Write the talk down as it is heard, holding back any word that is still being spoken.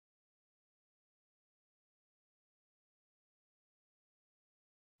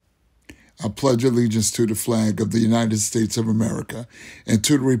I pledge allegiance to the flag of the United States of America and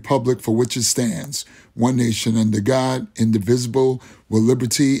to the republic for which it stands, one nation under God, indivisible, with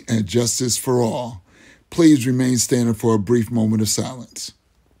liberty and justice for all. Please remain standing for a brief moment of silence.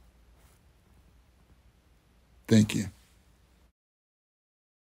 Thank you.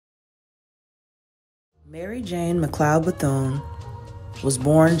 Mary Jane McLeod Bethune was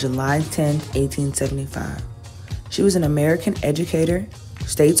born July 10, 1875. She was an American educator,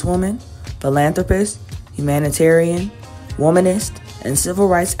 stateswoman, philanthropist, humanitarian, womanist, and civil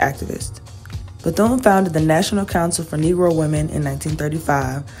rights activist. Bethune founded the National Council for Negro Women in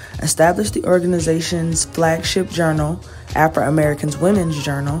 1935, established the organization's flagship journal, Afro-Americans Women's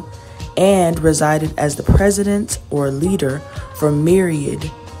Journal, and resided as the president or leader for myriad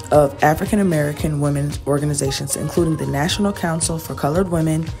of African-American women's organizations, including the National Council for Colored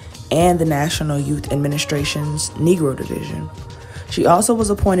Women and the National Youth Administration's Negro Division. She also was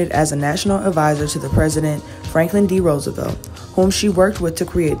appointed as a national advisor to the President Franklin D. Roosevelt, whom she worked with to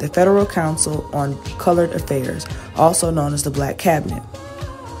create the Federal Council on Colored Affairs, also known as the Black Cabinet.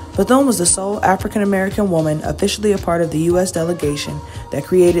 Bethune was the sole African-American woman officially a part of the U.S. delegation that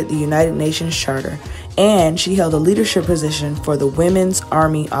created the United Nations Charter, and she held a leadership position for the Women's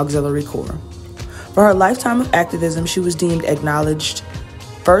Army Auxiliary Corps. For her lifetime of activism, she was deemed acknowledged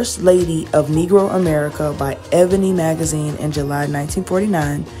First Lady of Negro America by Ebony magazine in July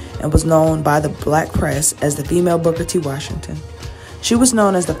 1949 and was known by the black press as the female Booker T. Washington. She was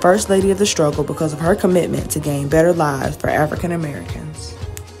known as the First Lady of the Struggle because of her commitment to gain better lives for African Americans.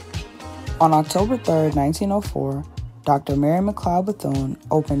 On October 3, 1904, Dr. Mary McLeod Bethune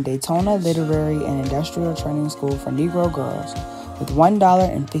opened Daytona Literary and Industrial Training School for Negro girls with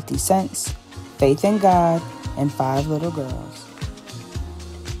 $1.50, faith in God, and 5 little girls.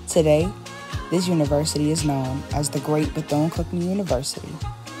 Today, this university is known as the Great Bethune-Cookman University.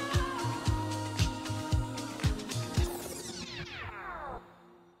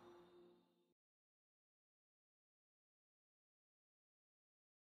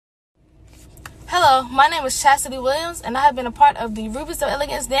 Hello, my name is Chastity Williams, and I have been a part of the Rubies of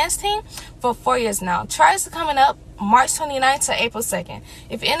Elegance dance team for 4 years now. Trials are coming up March 29th to April 2nd.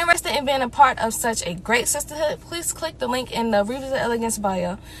 If you're interested in being a part of such a great sisterhood, please click the link in the Rubies of Elegance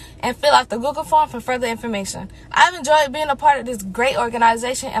bio and fill out the Google form for further information. I've enjoyed being a part of this great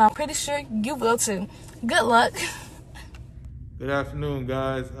organization, and I'm pretty sure you will too. Good luck. Good afternoon,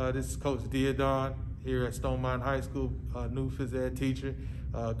 guys. This is Coach Diodon here at Stone Mountain High School, new phys ed teacher.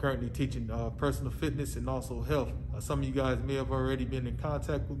 Currently teaching personal fitness and also health. Some of you guys may have already been in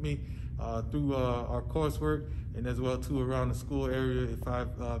contact with me through our coursework and as well too around the school area if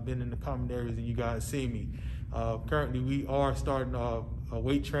I've been in the common areas and you guys see me. Currently we are starting a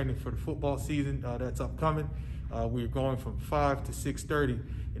weight training for the football season that's upcoming. We're going from 5 to 6:30.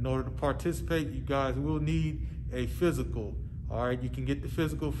 In order to participate, you guys will need a physical. All right, you can get the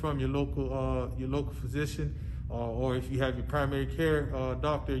physical from your local physician. Or if you have your primary care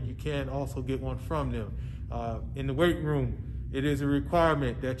doctor, you can also get one from them. In the weight room, it is a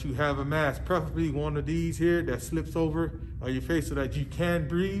requirement that you have a mask, preferably one of these here that slips over your face so that you can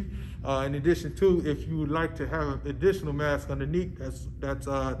breathe. In addition to, if you would like to have an additional mask underneath,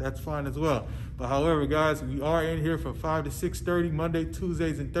 that's fine as well. But however, guys, we are in here from 5 to 6:30, Monday,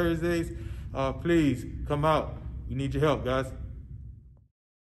 Tuesdays, and Thursdays. Please come out. We need your help, guys.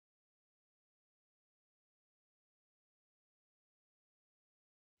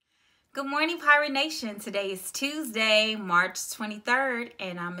 Good morning, Pirate Nation. Today is Tuesday, March 23rd,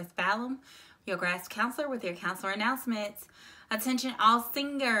 and I'm Ms. Ballum, your grads counselor with your counselor announcements. Attention all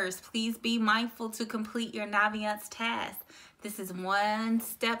singers, please be mindful to complete your Naviance task. This is one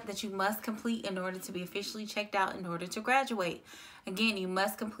step that you must complete in order to be officially checked out in order to graduate. Again, you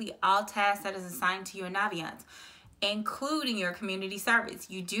must complete all tasks that is assigned to your Naviance, including your community service.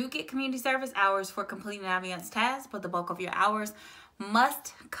 You do get community service hours for completing Naviance tasks, but the bulk of your hours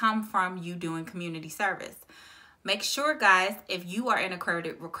must come from you doing community service. Make sure, guys, if you are in a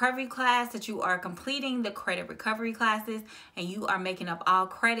credit recovery class, that you are completing the credit recovery classes and you are making up all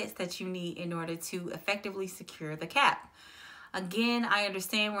credits that you need in order to effectively secure the cap. Again, I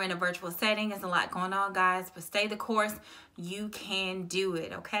understand we're in a virtual setting. There's a lot going on, guys, but stay the course. You can do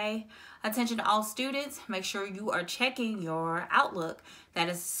it, okay? Attention to all students, make sure you are checking your Outlook. That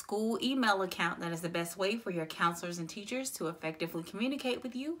is a school email account. That is the best way for your counselors and teachers to effectively communicate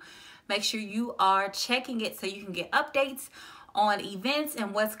with you. Make sure you are checking it so you can get updates on events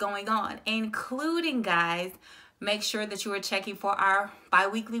and what's going on, including, guys, make sure that you are checking for our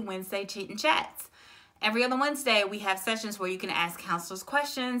bi-weekly Wednesday chit and chats. Every other Wednesday, we have sessions where you can ask counselors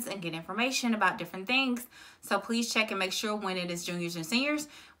questions and get information about different things. So please check and make sure when it is juniors and seniors,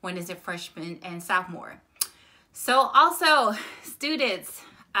 when is it freshmen and sophomore. So also, students,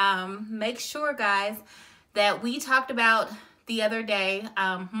 make sure, guys, that we talked about the other day,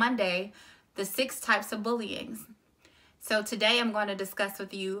 Monday, the 6 types of bullying. So today I'm going to discuss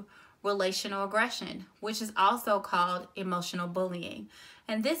with you relational aggression, which is also called emotional bullying.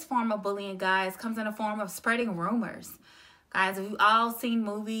 And this form of bullying, guys, comes in the form of spreading rumors. Guys, we've all seen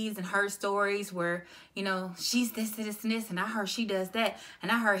movies and heard stories where, you know, she's this, this, and this, and I heard she does that, and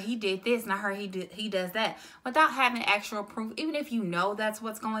I heard he did this, and I heard he does that, without having actual proof. Even if you know that's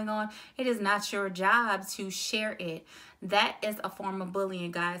what's going on, it is not your job to share it. That is a form of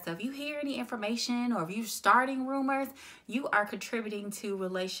bullying, guys. So if you hear any information or if you're starting rumors, you are contributing to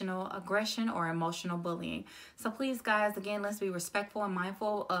relational aggression or emotional bullying. So please, guys, again, let's be respectful and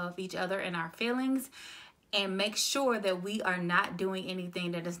mindful of each other and our feelings, and make sure that we are not doing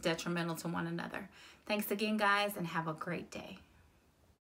anything that is detrimental to one another. Thanks again, guys, and have a great day.